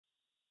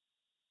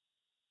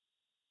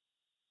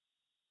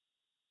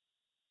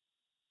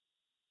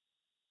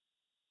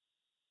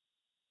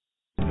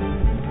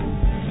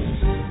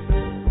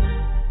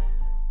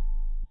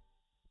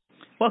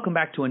Welcome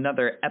back to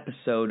another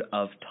episode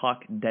of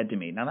Talk Dead to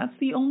Me. Now, that's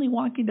the only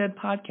Walking Dead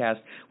podcast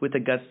with the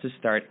guts to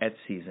start at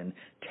Season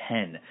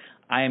 10.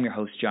 I am your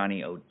host,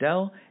 Johnny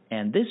Odell,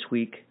 and this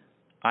week,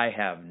 I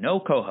have no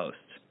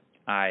co-hosts.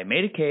 I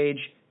made a cage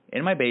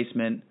in my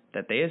basement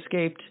that they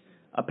escaped,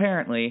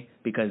 apparently,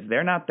 because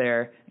they're not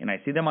there, and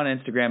I see them on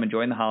Instagram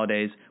enjoying the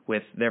holidays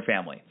with their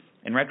family.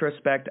 In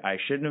retrospect, I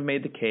shouldn't have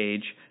made the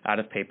cage out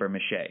of paper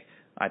mache.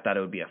 I thought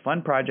it would be a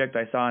fun project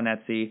I saw on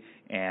Etsy,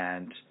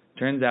 and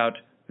turns out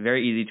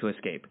very easy to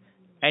escape.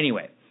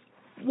 Anyway,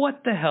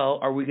 what the hell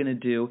are we going to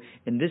do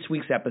in this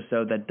week's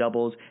episode that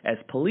doubles as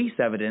police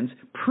evidence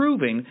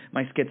proving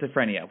my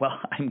schizophrenia? Well,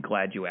 I'm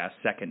glad you asked.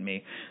 Second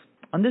me.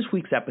 On this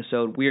week's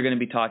episode, we are going to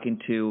be talking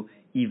to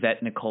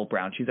Yvette Nicole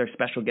Brown. She's our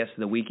special guest of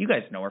the week. You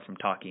guys know her from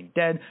Talking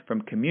Dead, from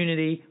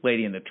Community,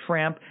 Lady and the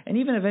Tramp, and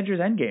even Avengers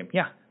Endgame.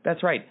 Yeah,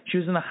 that's right. She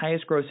was in the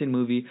highest grossing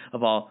movie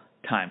of all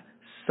time.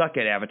 Suck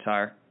it,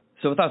 Avatar.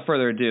 So without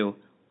further ado,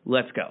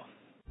 let's go.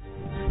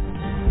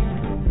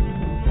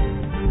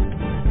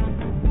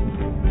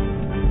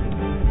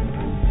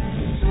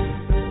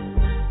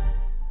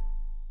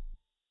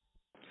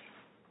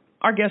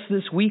 Our guest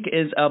this week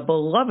is a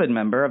beloved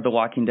member of the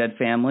Walking Dead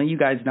family. You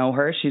guys know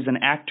her. She's an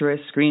actress,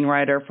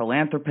 screenwriter,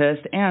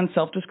 philanthropist, and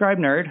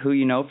self-described nerd who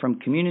you know from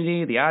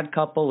Community, The Odd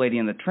Couple, Lady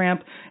and the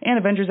Tramp, and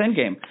Avengers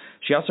Endgame.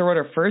 She also wrote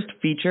her first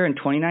feature in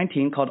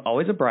 2019 called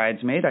Always a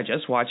Bridesmaid. I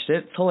just watched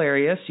it. It's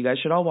hilarious. You guys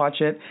should all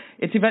watch it.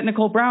 It's Yvette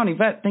Nicole Brown.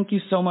 Yvette, thank you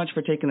so much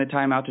for taking the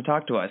time out to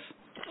talk to us.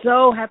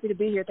 So happy to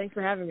be here. Thanks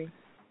for having me.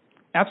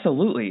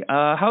 Absolutely.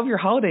 How have your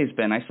holidays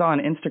been? I saw on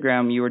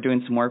Instagram you were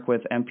doing some work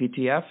with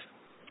MPTF.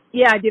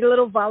 Yeah, I did a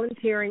little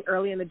volunteering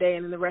early in the day,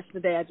 and then the rest of the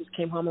day I just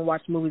came home and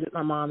watched movies with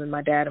my mom and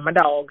my dad and my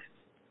dog.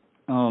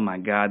 Oh, my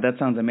God. That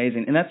sounds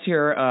amazing. And that's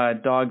your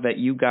dog that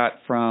you got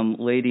from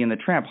Lady and the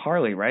Tramp,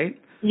 Harley, right?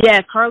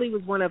 Yes, Harley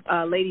was one of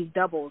Lady's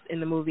doubles in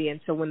the movie, and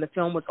so when the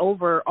film was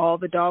over, all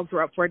the dogs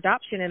were up for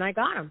adoption, and I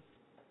got them.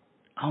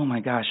 Oh,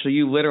 my gosh. So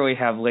you literally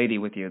have Lady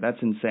with you. That's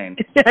insane.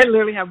 I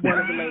literally have one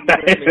of the ladies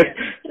with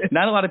me.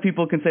 Not a lot of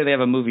people can say they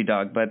have a movie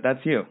dog, but that's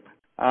you.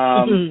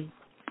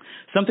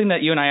 Something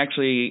that you and I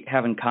actually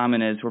have in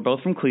common is we're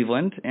both from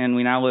Cleveland, and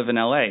we now live in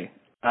L.A.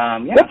 Yeah.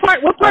 What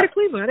part of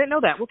Cleveland? I didn't know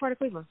that. What part of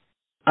Cleveland?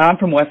 I'm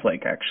from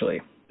Westlake, actually.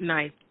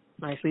 Nice.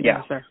 Nicely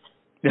done, sir.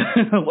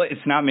 Well,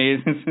 it's not me.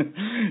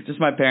 It's just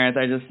my parents.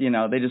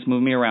 They just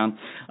move me around.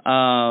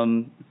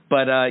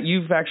 But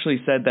you've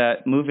actually said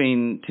that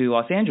moving to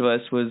Los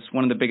Angeles was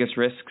one of the biggest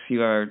risks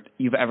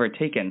you've ever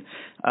taken.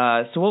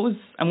 So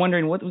I'm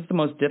wondering, what was the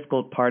most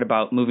difficult part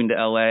about moving to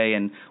L.A.,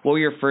 and what were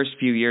your first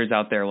few years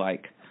out there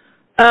like?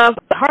 The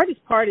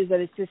hardest part is that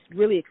it's just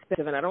really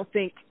expensive, and I don't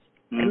think,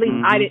 at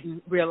least I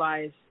didn't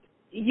realize,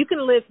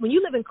 when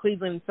you live in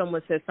Cleveland and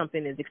someone says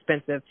something is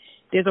expensive,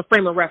 there's a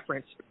frame of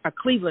reference, a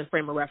Cleveland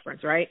frame of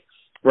reference, right?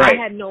 I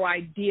had no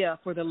idea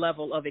for the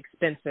level of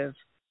expensive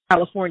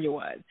California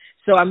was.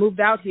 So I moved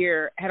out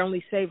here, had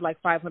only saved like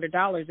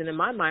 $500, and in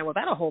my mind, well,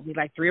 that'll hold me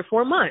like 3 or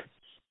 4 months.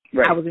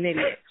 Right. I was an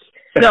idiot.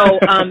 So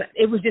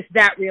it was just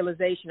that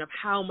realization of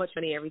how much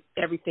money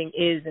everything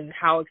is and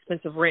how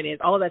expensive rent is,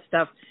 all of that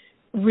stuff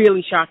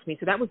really shocked me.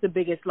 So that was the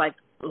biggest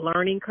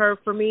learning curve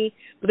for me.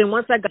 But then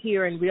once I got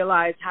here and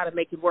realized how to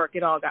make it work,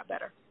 it all got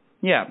better.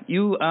 Yeah,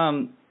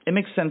 it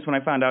makes sense when I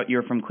found out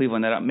you're from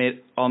Cleveland. That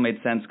all made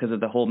sense because of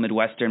the whole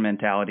Midwestern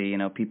mentality. You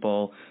know,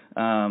 people,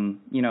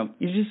 you're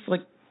just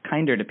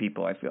kinder to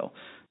people, I feel.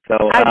 So,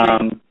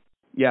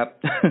 yeah.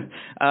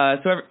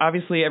 So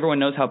obviously everyone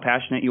knows how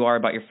passionate you are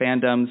about your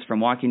fandoms, from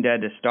Walking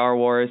Dead to Star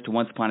Wars to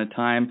Once Upon a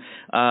Time.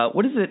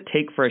 What does it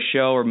take for a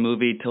show or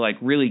movie to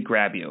really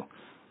grab you?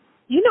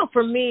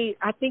 For me,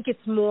 I think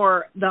it's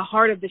more the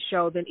heart of the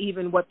show than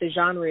even what the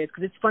genre is.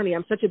 Because it's funny,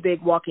 I'm such a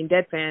big Walking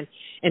Dead fan,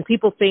 and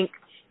people think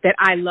that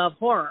I love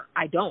horror.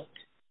 I don't.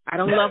 I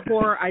don't love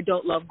horror. I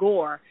don't love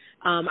gore.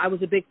 I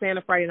was a big fan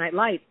of Friday Night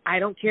Lights. I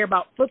don't care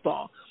about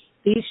football.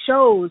 These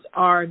shows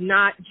are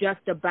not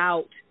just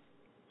about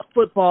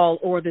football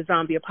or the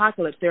zombie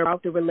apocalypse. They're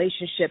about the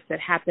relationships that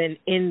happen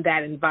in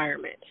that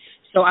environment.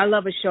 So I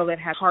love a show that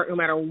has heart no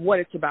matter what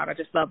it's about. I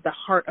just love the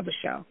heart of a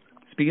show.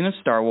 Speaking of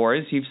Star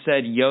Wars, you've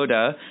said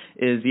Yoda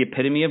is the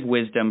epitome of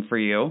wisdom for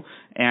you,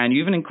 and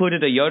you even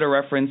included a Yoda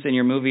reference in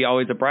your movie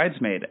Always a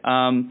Bridesmaid.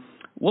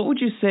 What would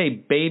you say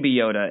Baby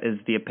Yoda is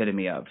the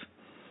epitome of?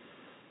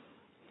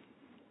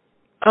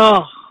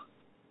 Oh,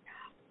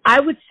 I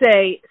would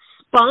say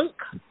spunk,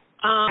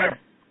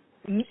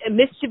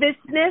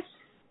 mischievousness,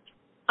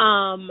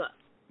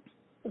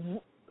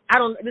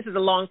 this is a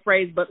long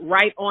phrase, but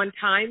right on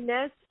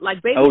timeness.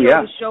 Baby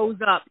Yoda shows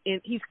up and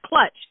he's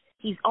clutch.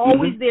 He's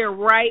always there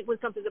right when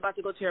something's about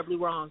to go terribly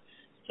wrong.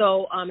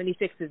 So, and he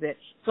fixes it.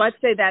 So I'd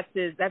say that's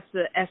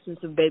the essence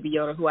of Baby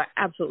Yoda, who I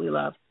absolutely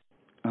love.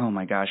 Oh,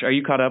 my gosh. Are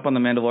you caught up on The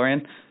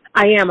Mandalorian?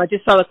 I am. I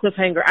just saw the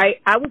cliffhanger.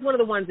 I was one of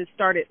the ones that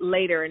started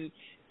later, and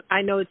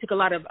I know it took a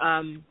lot of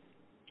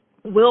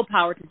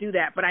willpower to do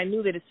that, but I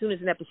knew that as soon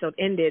as an episode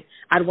ended,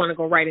 I'd want to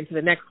go right into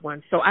the next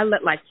one. So I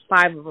let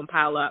 5 of them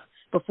pile up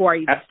before I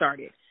even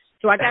started.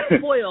 So I got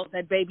spoiled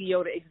that Baby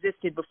Yoda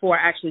existed before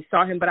I actually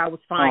saw him, but I was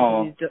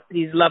fine.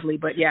 He's lovely.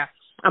 But, yeah,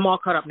 I'm all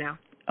caught up now.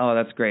 Oh,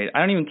 that's great. I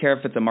don't even care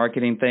if it's a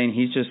marketing thing.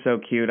 He's just so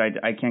cute.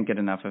 I can't get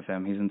enough of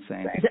him. He's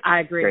insane. I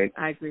agree. Great.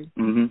 I agree.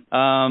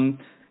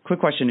 Mm-hmm. Quick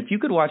question. If you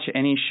could watch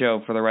any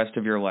show for the rest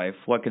of your life,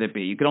 what could it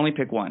be? You could only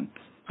pick one.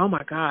 Oh,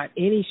 my God.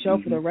 Any show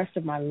for the rest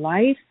of my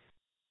life?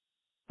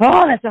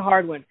 Oh, that's a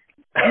hard one.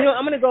 You know,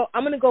 I'm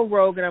gonna go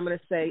rogue, and I'm gonna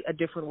say A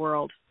Different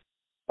World.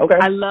 Okay.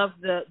 I love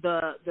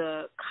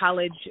the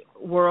college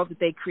world that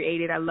they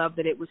created. I love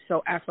that it was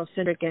so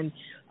Afrocentric, and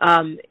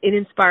it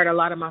inspired a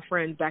lot of my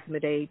friends back in the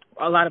day.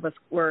 A lot of us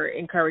were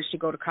encouraged to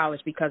go to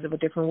college because of A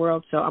Different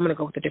World, so I'm going to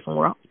go with A Different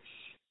World.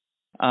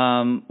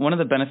 One of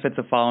the benefits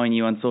of following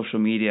you on social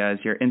media is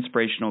your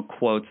inspirational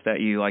quotes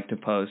that you like to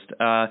post.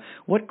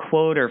 What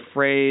quote or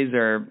phrase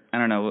or, I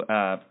don't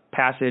know,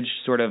 passage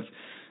sort of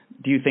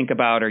do you think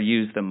about or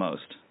use the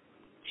most?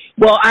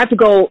 Well, I have to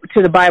go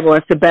to the Bible.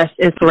 It's the best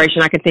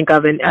inspiration I can think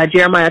of. And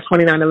Jeremiah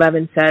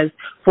 29:11 says,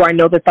 "For I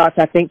know the thoughts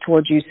I think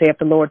towards you, saith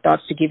the Lord,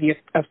 thoughts to give you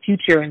a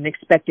future and an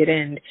expected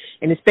end."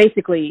 And it's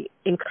basically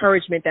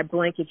encouragement that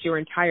blankets your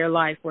entire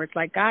life, where it's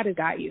like God has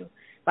got you.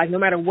 Like no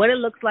matter what it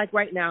looks like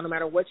right now, no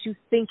matter what you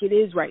think it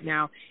is right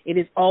now, it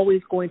is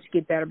always going to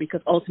get better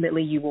because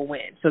ultimately you will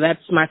win. So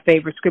that's my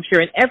favorite scripture.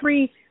 And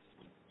every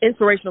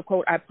inspirational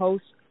quote I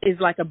post is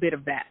like a bit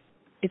of that.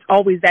 It's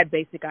always that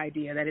basic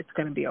idea that it's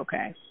going to be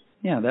okay.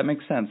 Yeah, that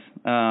makes sense.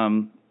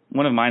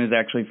 One of mine is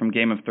actually from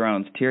Game of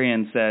Thrones.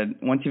 Tyrion said,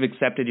 "Once you've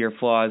accepted your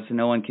flaws,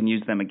 no one can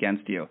use them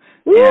against you."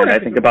 Ooh, and I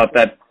think about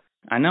that.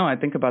 I know. I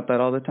think about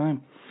that all the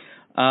time.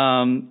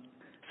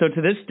 So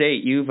to this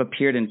date, you've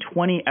appeared in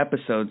 20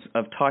 episodes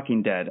of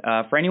Talking Dead.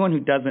 For anyone who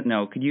doesn't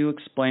know, could you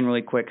explain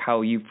really quick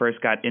how you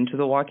first got into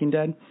The Walking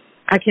Dead?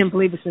 I can't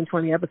believe it's been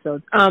 20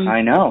 episodes.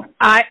 I know.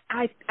 I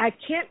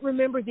can't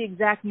remember the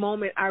exact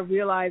moment I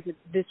realized that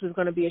this was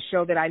going to be a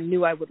show that I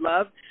knew I would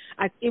love.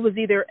 It was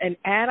either an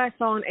ad I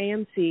saw on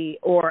AMC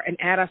or an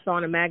ad I saw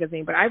in a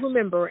magazine. But I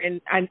remember, and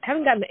I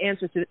haven't gotten the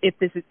answer to if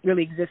this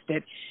really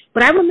existed,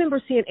 but I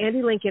remember seeing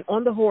Andy Lincoln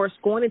on the horse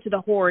going into the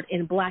horde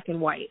in black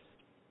and white.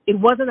 It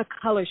wasn't a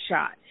color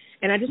shot.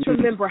 And I just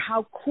remember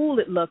how cool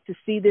it looked to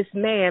see this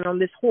man on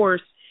this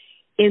horse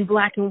in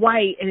black and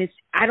white, and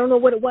I don't know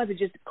what it was. It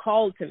just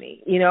called to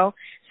me, you know?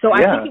 So I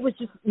think it was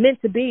just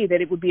meant to be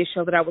that it would be a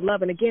show that I would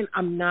love. And again,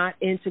 I'm not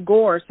into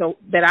gore, so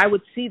that I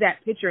would see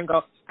that picture and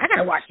go, I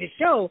got to watch this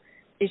show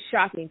is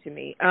shocking to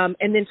me. And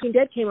then Talking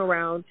Dead came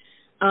around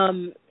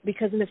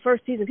because in the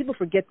first season, people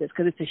forget this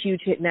because it's a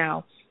huge hit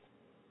now.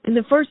 In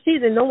the first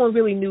season, no one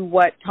really knew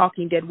what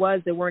Talking Dead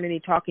was. There weren't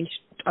any talk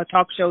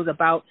shows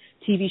about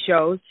TV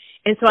shows.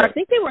 And so I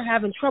think they were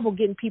having trouble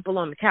getting people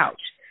on the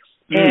couch.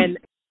 And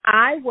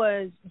I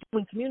was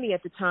doing Community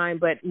at the time,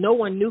 but no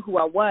one knew who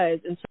I was,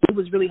 and so it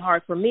was really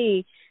hard for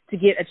me to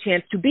get a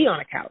chance to be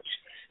on a couch.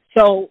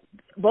 So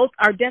both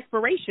our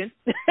desperation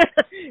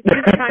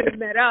just kind of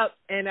met up,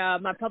 and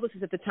my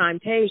publicist at the time,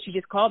 Tay, she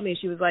just called me, and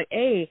she was like,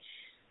 "Hey,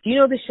 do you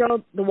know the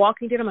show, The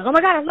Walking Dead?" I'm like, "Oh,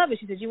 my God, I love it."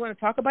 She said, "You want to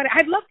talk about it?"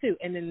 "I'd love to."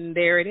 And then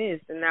there it is.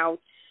 And now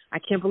I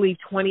can't believe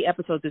 20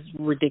 episodes is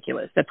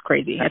ridiculous. That's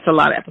crazy. That's a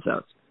lot of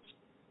episodes.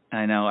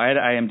 I know. I had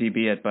to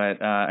IMDb it,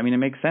 but I mean, it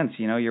makes sense.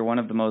 You know, you're one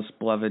of the most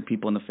beloved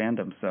people in the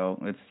fandom, so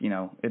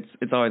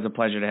it's always a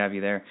pleasure to have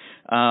you there.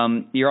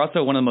 You're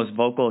also one of the most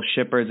vocal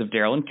shippers of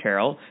Daryl and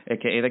Carol,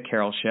 aka the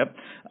Carol ship.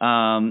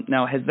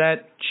 Now, has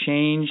that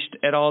changed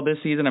at all this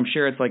season? I'm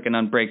sure it's like an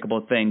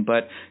unbreakable thing,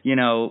 but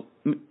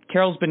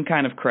Carol's been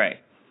kind of cray.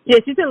 Yeah,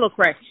 she's been a little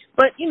cray,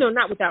 but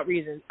not without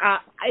reason.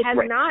 It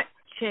has not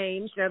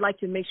changed, and I'd like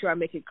to make sure I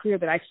make it clear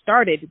that I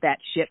started that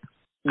ship.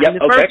 I'm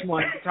the first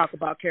one to talk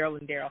about Carol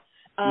and Daryl.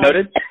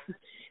 Noted.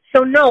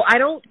 So no, I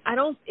don't,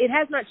 it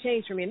has not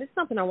changed for me. And this is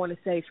something I want to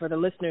say for the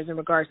listeners in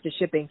regards to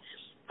shipping.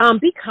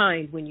 Be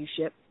kind when you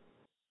ship.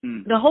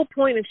 The whole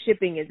point of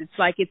shipping is it's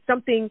like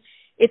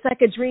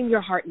a dream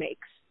your heart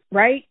makes,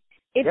 right?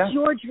 It's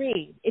your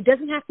dream. It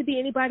doesn't have to be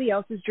anybody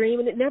else's dream,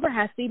 and it never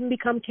has to even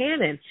become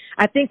canon.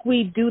 I think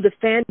we do the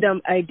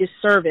fandom a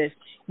disservice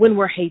when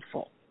we're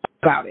hateful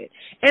about it.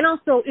 And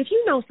also, if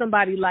you know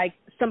somebody like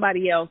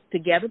somebody else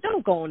together,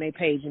 don't go on their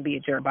page and be a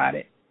jerk about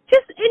it.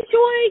 Just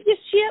enjoy your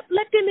ship.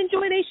 Let them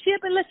enjoy their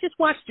ship, and let's just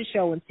watch the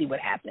show and see what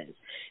happens.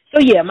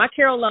 So, yeah, my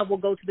Carol love will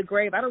go to the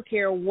grave. I don't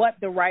care what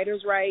the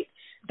writers write.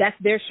 That's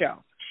their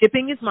show.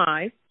 Shipping is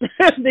mine.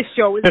 This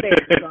show is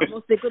theirs. So I'm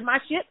going to stick with my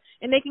ship,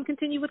 and they can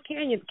continue with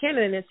canon,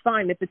 and it's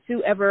fine. If the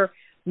two ever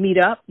meet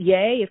up,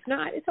 yay. If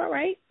not, it's all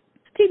right.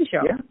 It's a TV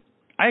show. Yeah.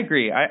 I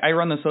agree. I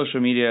run the social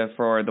media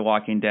for The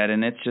Walking Dead,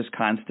 and it's just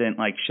constant,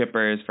 like,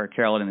 shippers for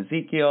Carol and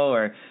Ezekiel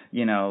or,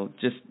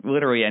 just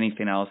literally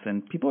anything else.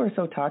 And people are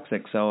so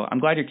toxic, so I'm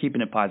glad you're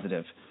keeping it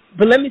positive.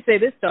 But let me say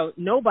this, though.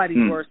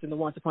 Nobody's worse than the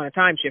Once Upon a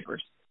Time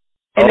shippers.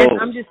 And then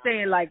I'm just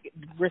saying, like,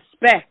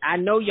 respect. I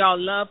know y'all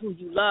love who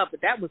you love, but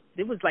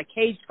it was like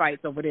cage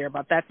fights over there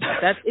about that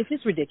stuff. It's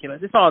just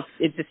ridiculous. It's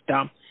just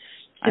dumb.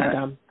 It's just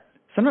dumb.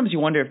 Sometimes you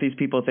wonder if these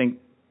people think,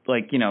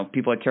 like,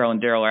 people like Carol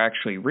and Daryl are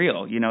actually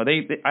real.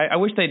 I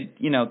wish they'd,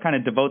 kind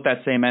of devote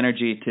that same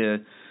energy to,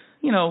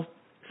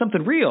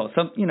 something real.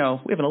 We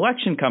have an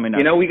election coming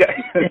up. We got.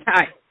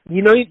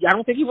 I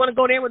don't think you want to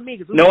go there with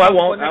me. No, I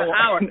won't.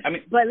 Hour.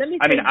 But let me.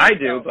 I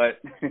do, but.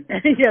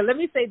 Yeah, let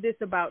me say this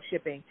about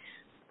shipping.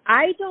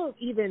 I don't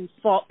even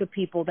fault the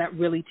people that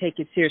really take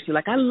it seriously.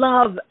 Like I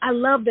love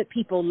that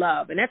people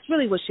love, and that's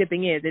really what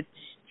shipping is. It's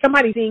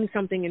somebody seeing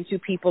something in two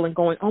people and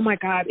going, "Oh my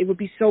God, it would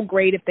be so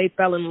great if they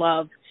fell in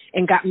love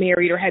and got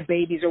married or had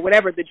babies or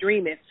whatever the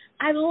dream is."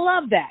 I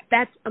love that.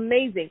 That's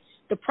amazing.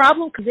 The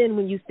problem comes in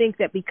when you think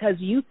that because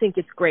you think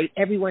it's great,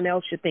 everyone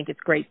else should think it's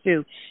great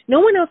too. No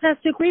one else has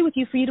to agree with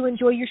you for you to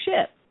enjoy your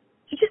ship.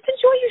 So just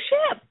enjoy your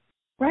ship.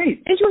 Right.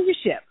 Enjoy your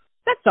ship.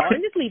 That's all.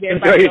 And just leave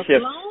everybody else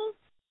alone.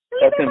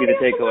 That's going to be the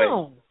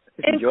takeaway.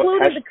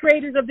 Including the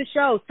creators of the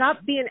show.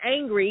 Stop being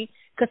angry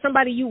because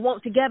somebody you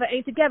want together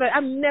ain't together.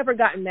 I've never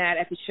gotten mad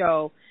at the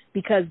show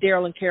because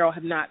Daryl and Carol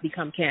have not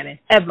become canon,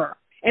 ever.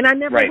 And I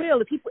never will.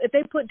 If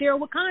they put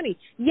Daryl with Connie,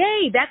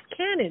 yay, that's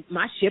canon.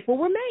 My ship will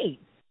remain.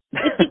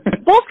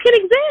 Both can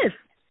exist.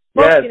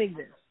 Both can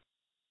exist.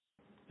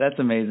 That's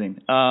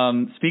amazing.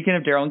 Speaking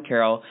of Daryl and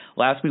Carol,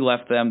 last we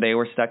left them, they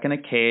were stuck in a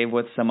cave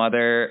with some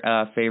other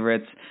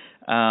favorites.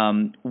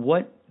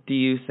 What do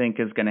you think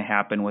is going to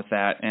happen with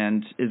that?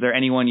 And is there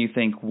anyone you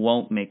think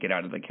won't make it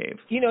out of the cave?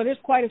 There's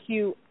quite a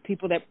few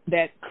people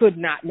that could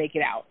not make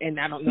it out, and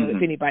I don't know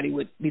if anybody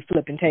would be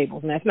flipping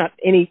tables. And that's no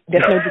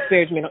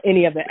disparagement on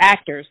any of the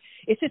actors.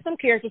 It's just some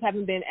characters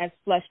haven't been as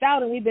fleshed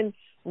out, and we've been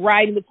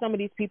riding with some of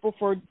these people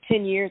for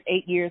 10 years,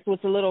 8 years, so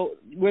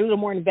we're a little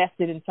more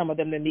invested in some of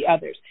them than the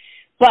others.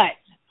 But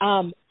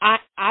I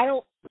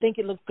don't think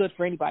it looks good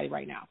for anybody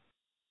right now.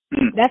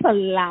 That's a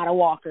lot of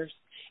walkers,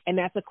 and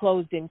that's a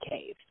closed-in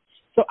cave.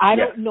 So I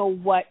don't know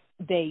what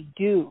they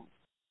do.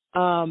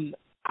 The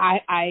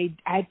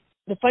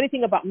funny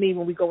thing about me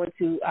when we go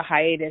into a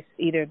hiatus,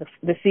 either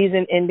the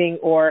season ending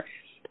or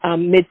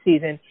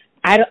mid-season,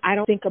 I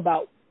don't think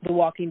about The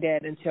Walking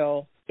Dead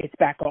until it's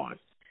back on.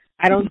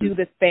 I don't do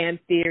the fan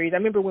theories. I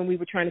remember when we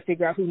were trying to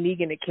figure out who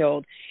Negan had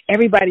killed,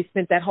 everybody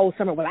spent that whole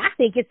summer, well, I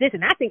think it's this,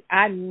 and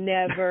I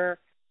never,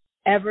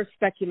 ever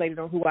speculated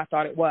on who I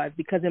thought it was,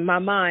 because in my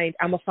mind,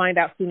 I'm going to find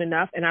out soon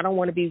enough, and I don't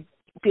want to be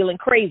feeling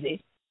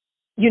crazy,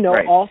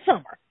 all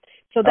summer.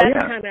 So that's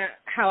kind of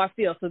how I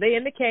feel. So they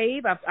in the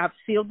cave. I've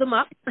sealed them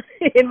up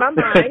in my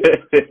mind,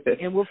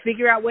 and we'll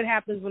figure out what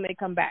happens when they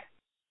come back.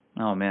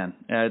 Oh, man.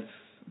 It's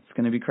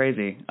going to be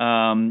crazy.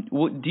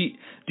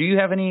 Do you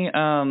have any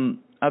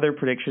other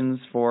predictions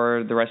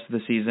for the rest of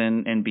the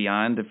season and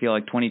beyond? I feel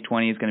like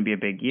 2020 is going to be a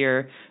big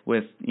year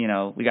with,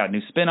 we got a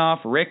new spinoff.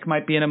 Rick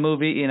might be in a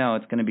movie.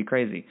 It's going to be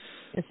crazy.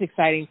 It's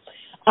exciting.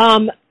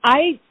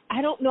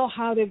 I don't know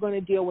how they're going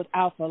to deal with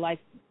Alpha. Like,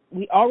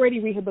 we already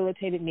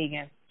rehabilitated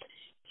Negan.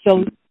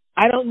 So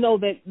I don't know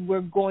that we're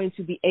going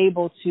to be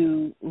able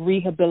to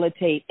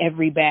rehabilitate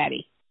every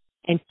baddie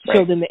and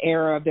show them the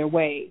error of their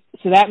ways.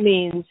 So that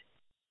means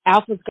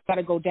Alpha's got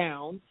to go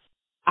down.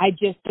 I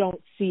just don't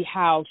see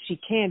how she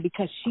can,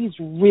 because she's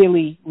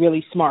really,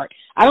 really smart.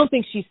 I don't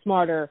think she's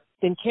smarter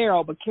than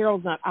Carol, but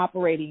Carol's not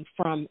operating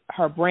from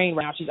her brain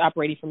right now. She's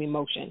operating from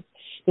emotion.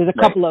 There's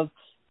a couple of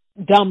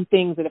dumb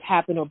things that have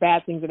happened or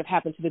bad things that have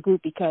happened to the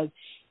group because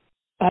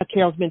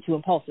Carol's been too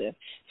impulsive.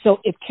 So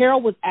if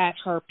Carol was at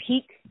her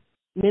peak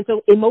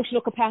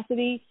emotional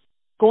capacity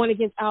going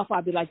against Alpha,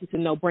 I'd be like, it's a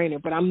no-brainer.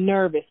 But I'm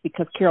nervous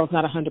because Carol's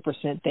not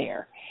 100%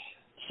 there.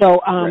 So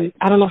I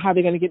don't know how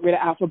they're going to get rid of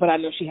Alpha, but I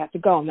know she has to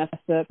go, and that's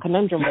the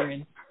conundrum we're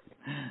in.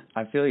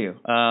 I feel you.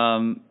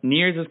 New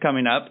Year's is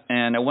coming up,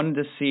 and I wanted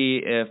to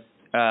see if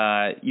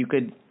you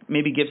could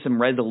maybe give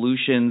some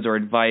resolutions or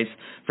advice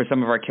for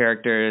some of our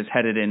characters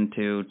headed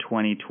into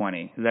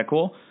 2020. Is that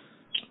cool?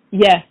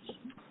 Yes.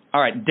 All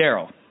right,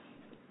 Daryl.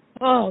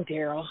 Oh,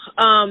 Daryl.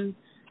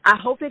 I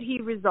hope that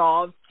he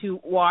resolves to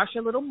wash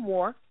a little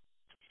more,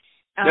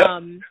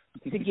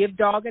 to give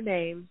Dog a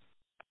name,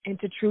 and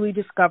to truly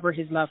discover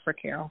his love for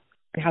Carol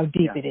and how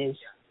deep it is.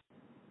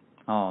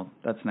 Oh,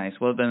 that's nice.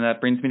 Well, then that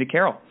brings me to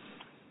Carol.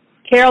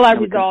 Carol, I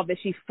resolve that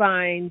she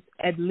finds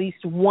at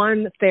least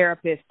one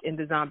therapist in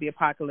the zombie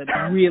apocalypse,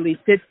 really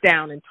sits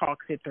down and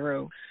talks it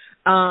through.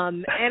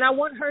 And I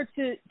want her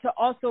to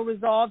also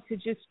resolve to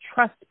just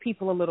trust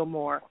people a little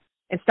more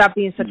and stop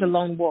being such a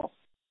lone wolf.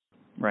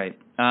 Right.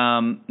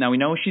 Now, we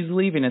know she's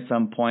leaving at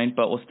some point,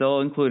 but we'll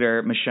still include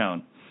her,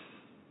 Michonne.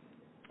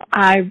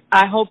 I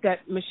hope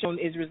that Michonne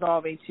is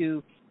resolving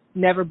to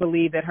never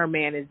believe that her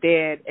man is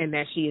dead and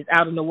that she is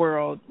out in the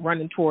world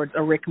running towards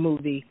a Rick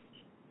movie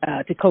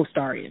to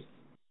co-star in.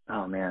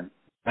 Oh, man.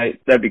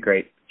 That'd be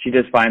great. She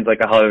just finds like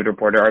a Hollywood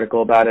Reporter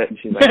article about it, and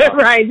she's like, oh,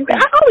 right.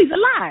 Oh, he's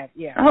alive.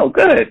 Yeah. Oh,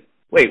 good.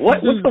 Wait,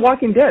 what? What's The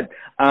Walking Dead?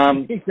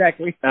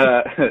 Exactly.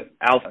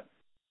 Alpha.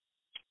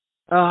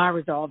 Oh, I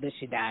resolve that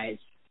she dies.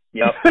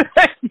 Yep.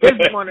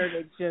 Just want her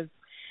to just.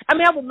 I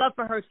mean, I would love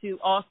for her to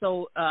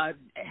also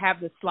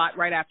have the slot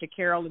right after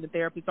Carol in the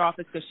therapist's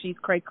office because she's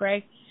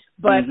cray-cray.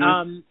 But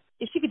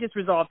if she could just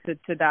resolve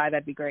to die,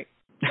 that'd be great.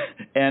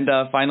 And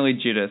finally,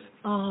 Judith.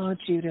 Oh,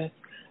 Judith.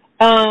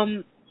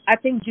 I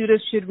think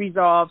Judith should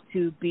resolve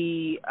to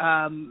be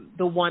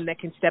the one that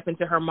can step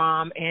into her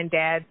mom and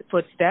dad's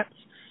footsteps.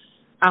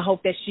 I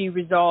hope that she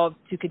resolved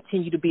to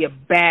continue to be a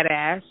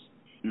badass.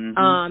 Mm-hmm.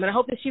 And I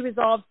hope that she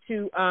resolved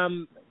to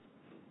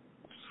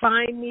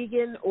find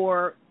Megan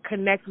or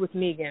connect with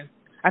Megan.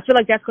 I feel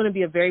like that's going to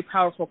be a very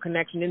powerful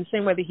connection. In the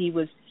same way that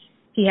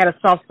he had a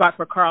soft spot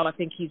for Carl, I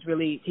think his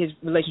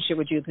relationship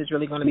with Judith is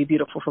really going to be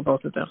beautiful for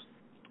both of them.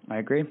 I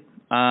agree.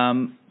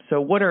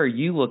 So what are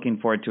you looking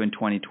forward to in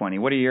 2020?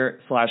 What are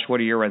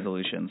your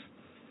resolutions?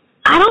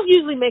 I don't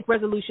usually make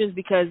resolutions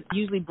because I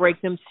usually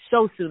break them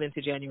so soon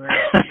into January.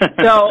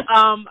 So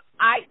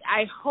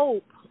I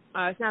hope,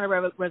 it's not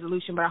a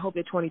resolution, but I hope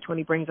that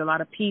 2020 brings a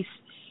lot of peace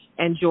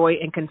and joy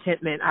and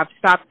contentment. I've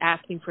stopped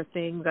asking for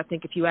things. I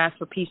think if you ask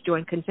for peace, joy,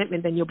 and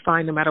contentment, then you'll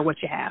find no matter what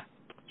you have.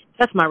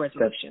 That's my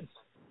resolution.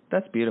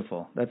 That's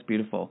beautiful. That's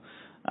beautiful.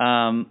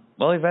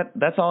 Well, Yvette,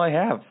 that's all I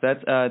have.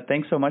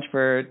 Thanks so much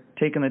for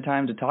taking the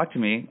time to talk to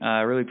me.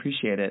 I really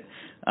appreciate it.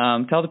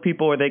 Tell the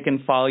people where they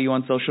can follow you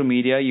on social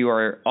media. You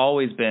are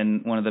always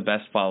been one of the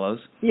best follows.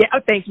 Yeah,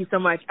 thank you so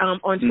much.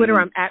 On Twitter,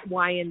 I'm at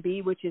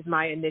YNB, which is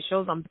my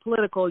initials. I'm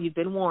political. You've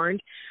been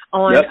warned.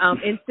 On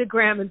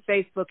Instagram and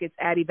Facebook, it's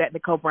at Yvette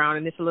Nicole Brown,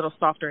 and it's a little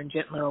softer and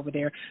gentler over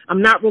there.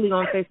 I'm not really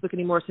on Facebook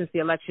anymore since the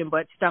election,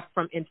 but stuff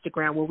from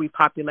Instagram will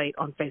repopulate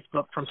on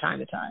Facebook from time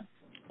to time.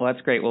 Well,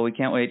 that's great. Well, we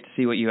can't wait to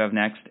see what you have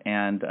next,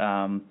 and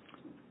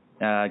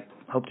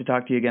hope to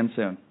talk to you again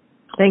soon.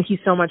 Thank you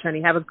so much,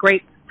 honey. Have a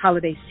great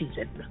holiday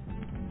season.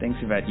 Thanks,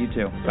 Yvette. You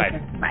too. Bye.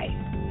 Okay.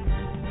 Bye.